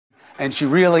And she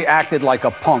really acted like a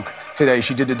punk today.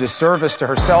 She did a disservice to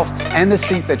herself and the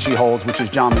seat that she holds, which is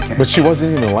John McCain. But she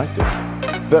wasn't even elected.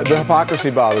 The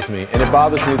hypocrisy bothers me, and it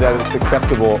bothers me that it's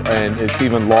acceptable and it's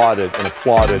even lauded and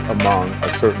applauded among a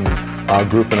certain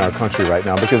group in our country right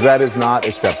now, because that is not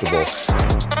acceptable.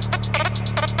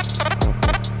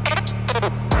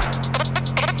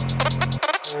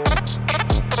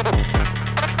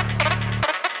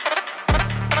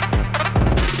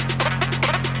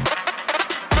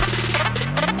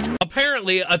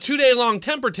 Apparently, a 2-day-long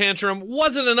temper tantrum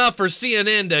wasn't enough for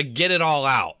CNN to get it all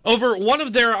out over one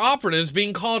of their operatives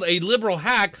being called a liberal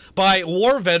hack by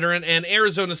war veteran and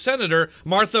Arizona Senator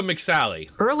Martha McSally.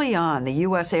 Early on, the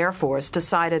U.S. Air Force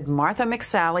decided Martha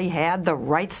McSally had the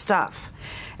right stuff.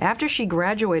 After she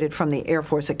graduated from the Air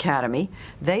Force Academy,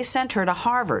 they sent her to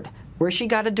Harvard, where she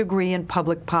got a degree in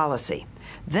public policy.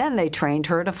 Then they trained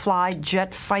her to fly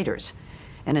jet fighters.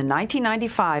 And in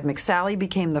 1995, McSally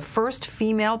became the first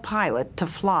female pilot to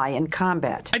fly in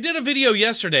combat. I did a video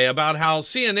yesterday about how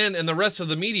CNN and the rest of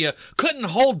the media couldn't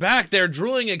hold back their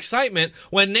drooling excitement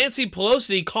when Nancy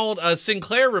Pelosi called a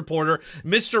Sinclair reporter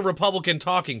Mr. Republican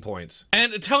Talking Points,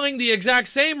 and telling the exact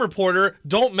same reporter,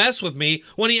 "Don't mess with me,"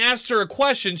 when he asked her a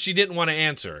question she didn't want to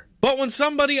answer. But when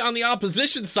somebody on the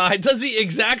opposition side does the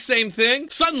exact same thing,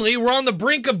 suddenly we're on the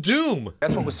brink of doom.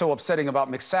 That's what was so upsetting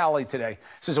about McSally today.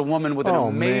 This is a woman with an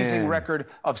amazing record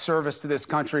of service to this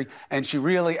country, and she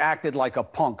really acted like a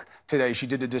punk today. She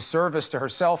did a disservice to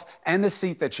herself and the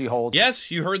seat that she holds. Yes,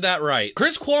 you heard that right.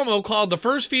 Chris Cuomo called the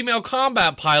first female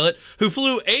combat pilot who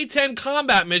flew A-10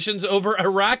 combat missions over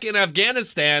Iraq and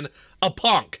Afghanistan a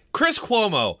punk. Chris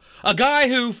Cuomo, a guy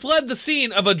who fled the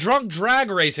scene of a drunk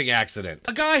drag racing accident.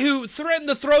 A guy who threatened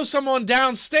to throw someone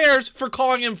downstairs for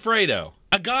calling him Fredo.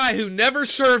 A guy who never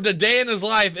served a day in his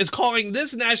life is calling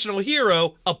this national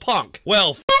hero a punk.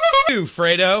 Well, f you,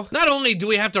 Fredo. Not only do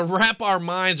we have to wrap our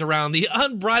minds around the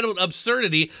unbridled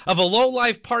absurdity of a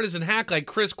low-life partisan hack like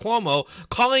Chris Cuomo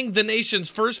calling the nation's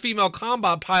first female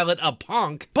combat pilot a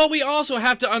punk, but we also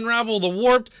have to unravel the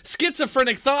warped,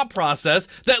 schizophrenic thought process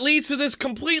that leads to this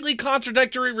completely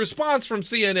contradictory response from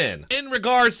CNN in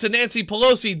regards to Nancy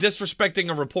Pelosi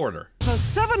disrespecting a reporter. A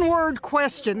 7-word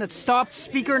question that stopped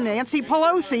Speaker Nancy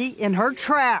Pelosi in her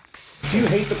tracks. Do you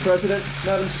hate the president,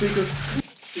 Madam Speaker?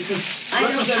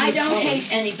 I don't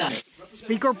hate anybody.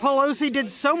 Speaker Pelosi did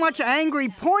so much angry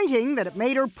pointing that it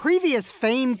made her previous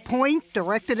famed point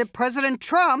directed at President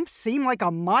Trump seem like a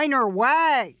minor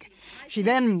wag. She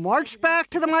then marched back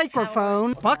to the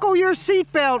microphone. Buckle your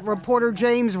seatbelt, reporter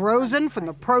James Rosen from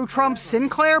the pro-Trump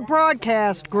Sinclair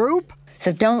broadcast group.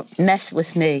 So don't mess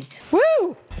with me.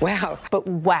 Woo! Wow. But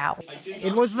wow.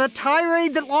 It was the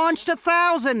tirade that launched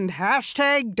 1,000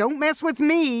 hashtag don't mess with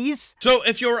me's. So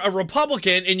if you're a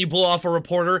Republican and you blow off a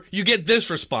reporter, you get this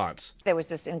response. There was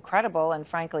this incredible and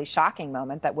frankly shocking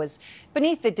moment that was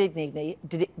beneath the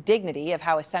dignity of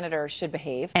how a senator should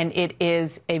behave. And it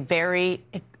is a very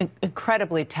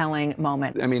incredibly telling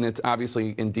moment. I mean, it's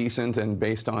obviously indecent and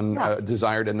based on a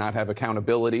desire to not have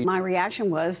accountability. My reaction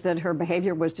was that her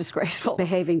behavior was disgraceful,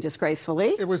 behaving disgracefully.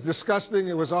 It was disgusting.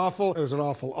 It was awful. It was an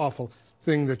awful, awful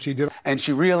thing that she did. And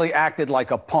she really acted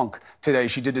like a punk today.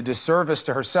 She did a disservice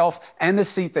to herself and the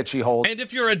seat that she holds. And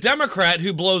if you're a Democrat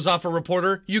who blows off a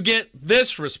reporter, you get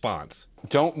this response.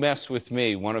 Don't mess with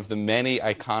me. One of the many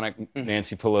iconic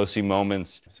Nancy Pelosi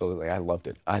moments. Absolutely. I loved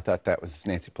it. I thought that was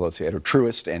Nancy Pelosi at her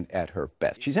truest and at her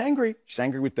best. She's angry. She's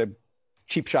angry with the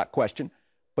cheap shot question.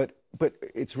 But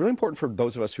it's really important for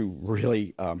those of us who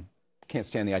really can't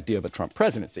stand the idea of a Trump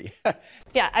presidency.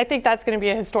 Yeah, I think that's going to be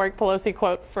a historic Pelosi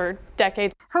quote for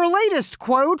decades. Her latest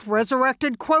quote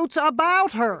resurrected quotes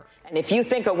about her. And if you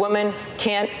think a woman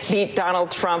can't beat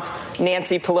Donald Trump,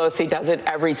 Nancy Pelosi does it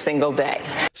every single day.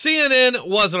 CNN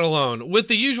wasn't alone, with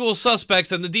the usual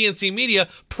suspects and the DNC media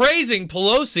praising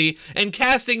Pelosi and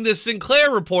casting this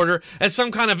Sinclair reporter as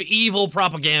some kind of evil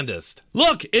propagandist.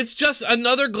 Look, it's just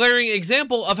another glaring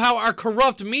example of how our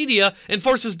corrupt media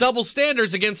enforces double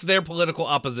standards against their political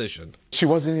opposition. She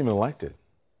wasn't even elected.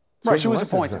 Right, she was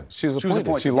appointed. She was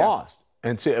appointed. She lost.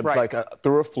 And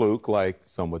through a fluke, like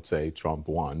some would say Trump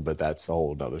won, but that's a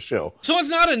whole other show. So it's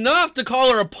not enough to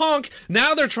call her a punk.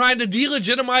 Now they're trying to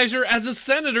delegitimize her as a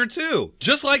senator, too.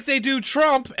 Just like they do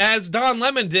Trump, as Don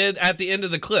Lemon did at the end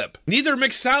of the clip. Neither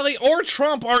McSally or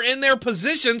Trump are in their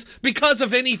positions because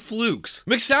of any flukes.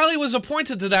 McSally was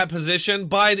appointed to that position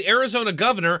by the Arizona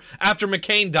governor after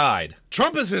McCain died.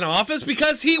 Trump is in office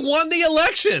because he won the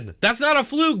election. That's not a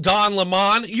fluke, Don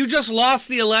Lemon. You just lost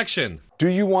the election. Do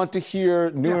you want to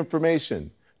hear new information?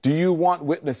 Do you want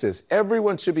witnesses?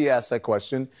 Everyone should be asked that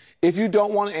question. If you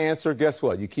don't want to answer, guess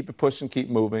what? You keep it pushing, keep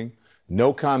moving.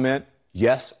 No comment,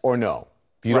 Yes or no.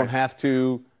 You don't have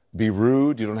to be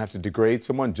rude. You don't have to degrade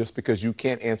someone just because you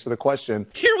can't answer the question.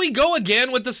 Here we go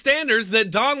again with the standards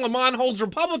that Don Lemon holds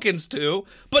Republicans to,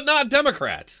 but not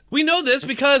Democrats. We know this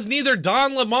because neither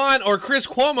Don Lemon or Chris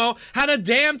Cuomo had a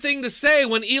damn thing to say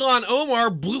when Ilhan Omar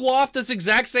blew off this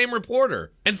exact same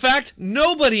reporter. In fact,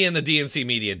 nobody in the DNC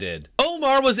media did.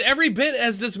 Omar was every bit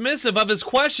as dismissive of his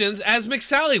questions as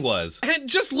McSally was. And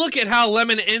just look at how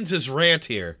Lemon ends his rant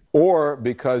here. Or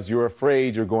because you're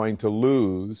afraid you're going to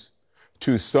lose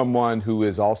to someone who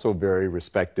is also very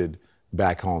respected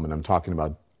back home, and I'm talking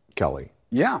about Kelly.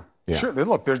 Yeah. Sure.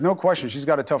 Look, there's no question she's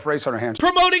got a tough race on her hands.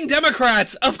 Promoting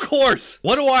Democrats, of course.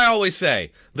 What do I always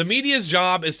say? The media's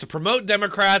job is to promote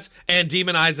Democrats and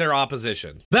demonize their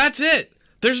opposition. That's it.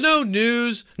 There's no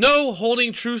news, no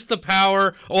holding truth to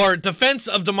power, or defense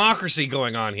of democracy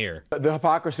going on here. The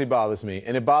hypocrisy bothers me,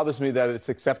 and it bothers me that it's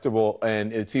acceptable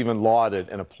and it's even lauded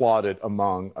and applauded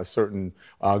among a certain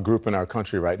group in our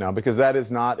country right now, because that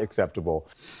is not acceptable.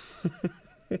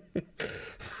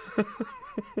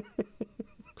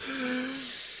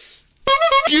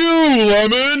 You,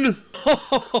 Lemon!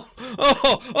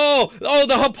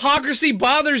 The hypocrisy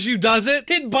bothers you, does it?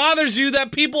 It bothers you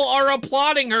that people are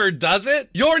applauding her, does it?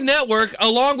 Your network,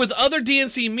 along with other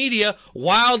DNC media,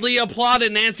 wildly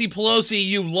applauded Nancy Pelosi,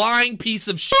 you lying piece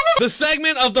of shit. The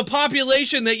segment of the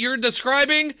population that you're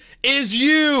describing is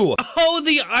you. Oh,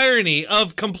 the irony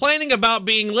of complaining about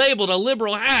being labeled a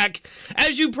liberal hack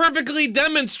as you perfectly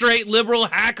demonstrate liberal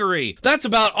hackery. That's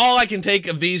about all I can take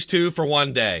of these two for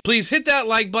one day. Please hit that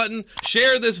like button,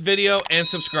 share this video, and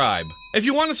subscribe. If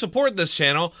you want to support this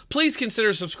channel, please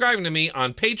consider subscribing to me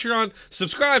on Patreon,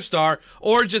 Subscribestar,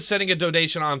 or just sending a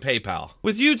donation on PayPal.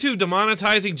 With YouTube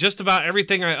demonetizing just about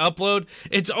everything I upload,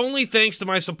 it's only thanks to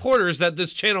my supporters that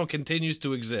this channel continues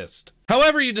to exist.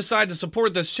 However you decide to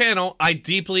support this channel, I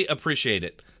deeply appreciate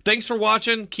it. Thanks for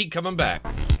watching, keep coming back.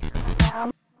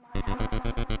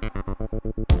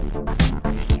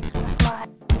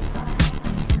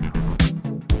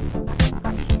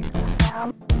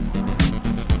 Yeah.